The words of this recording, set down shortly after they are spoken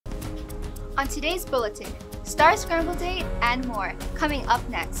On today's bulletin, Star Scramble Day and more, coming up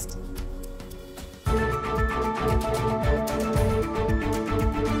next.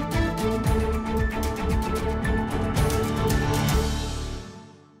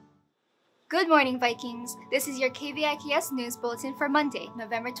 Good morning, Vikings! This is your KVIKS News Bulletin for Monday,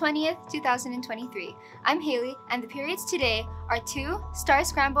 November 20th, 2023. I'm Haley, and the periods today are 2, Star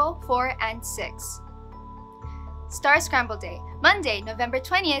Scramble, 4, and 6. Star Scramble Day. Monday, November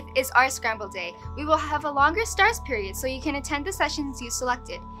 20th is our Scramble Day. We will have a longer Stars period so you can attend the sessions you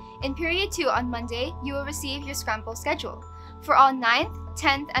selected. In Period 2 on Monday, you will receive your Scramble schedule. For all 9th,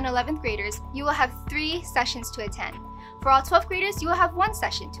 10th, and 11th graders, you will have 3 sessions to attend. For all 12th graders, you will have 1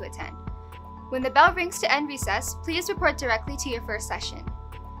 session to attend. When the bell rings to end recess, please report directly to your first session.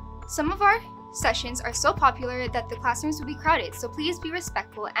 Some of our sessions are so popular that the classrooms will be crowded, so please be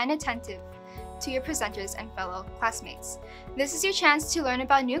respectful and attentive to your presenters and fellow classmates. This is your chance to learn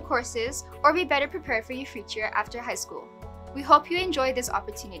about new courses or be better prepared for your future after high school. We hope you enjoy this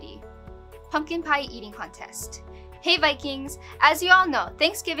opportunity. Pumpkin Pie Eating Contest. Hey Vikings! As you all know,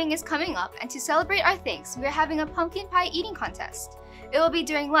 Thanksgiving is coming up, and to celebrate our thanks, we are having a pumpkin pie eating contest. It will be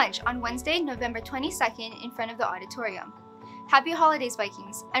during lunch on Wednesday, November 22nd in front of the auditorium. Happy holidays,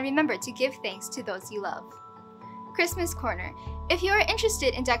 Vikings, and remember to give thanks to those you love. Christmas Corner. If you are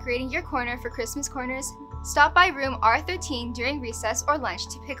interested in decorating your corner for Christmas corners, stop by room R13 during recess or lunch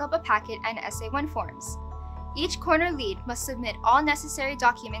to pick up a packet and SA1 forms. Each corner lead must submit all necessary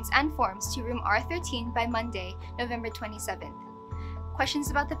documents and forms to room R13 by Monday, November 27th. Questions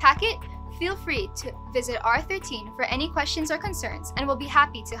about the packet? Feel free to visit R13 for any questions or concerns, and we'll be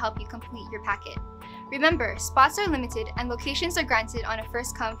happy to help you complete your packet. Remember, spots are limited and locations are granted on a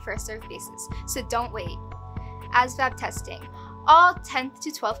first-come, first-served basis, so don't wait. ASVAB testing. All 10th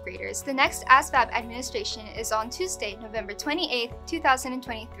to 12th graders, the next ASVAB administration is on Tuesday, November 28th,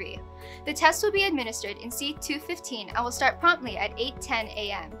 2023. The test will be administered in seat 215 and will start promptly at 8:10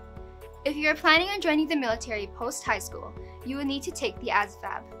 a.m. If you are planning on joining the military post-high school, you will need to take the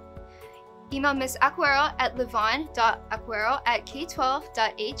ASVAB. Email Ms. Aguero at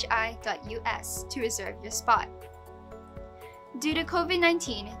levon.aguero@k12.hi.us to reserve your spot. Due to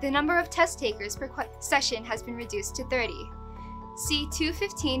COVID-19, the number of test takers per session has been reduced to 30.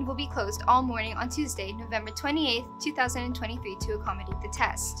 C215 will be closed all morning on Tuesday, November 28, 2023 to accommodate the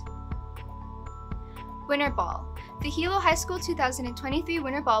test. Winter Ball. The Hilo High School 2023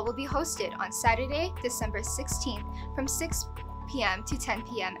 Winter Ball will be hosted on Saturday, December 16th from 6 p.m. to 10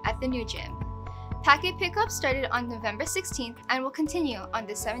 p.m. at the new gym. Packet pickup started on November 16th and will continue on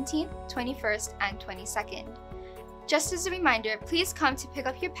the 17th, 21st, and 22nd. Just as a reminder, please come to pick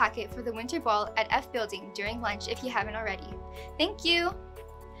up your packet for the Winter Ball at F Building during lunch if you haven't already. Thank you!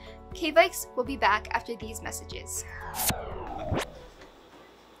 KVIKS will be back after these messages.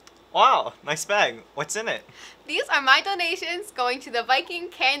 Wow, nice bag. What's in it? These are my donations going to the Viking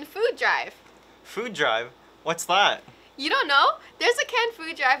Canned Food Drive. Food drive? What's that? You don't know? There's a canned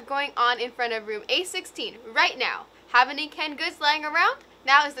food drive going on in front of room A16 right now. Have any canned goods lying around?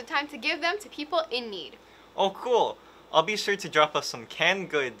 Now is the time to give them to people in need. Oh, cool. I'll be sure to drop off some canned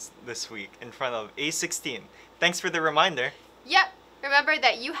goods this week in front of A16. Thanks for the reminder. Yep. Remember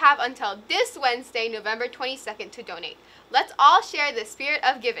that you have until this Wednesday, November 22nd to donate. Let's all share the spirit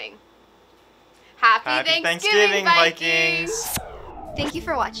of giving. Happy Thanksgiving, Vikings! Thank you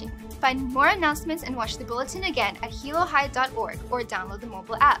for watching. Find more announcements and watch the bulletin again at hilo-hi.org or download the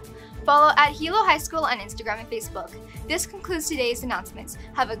mobile app. Follow at Hilo High School on Instagram and Facebook. This concludes today's announcements.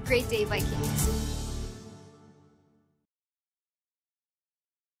 Have a great day, Vikings.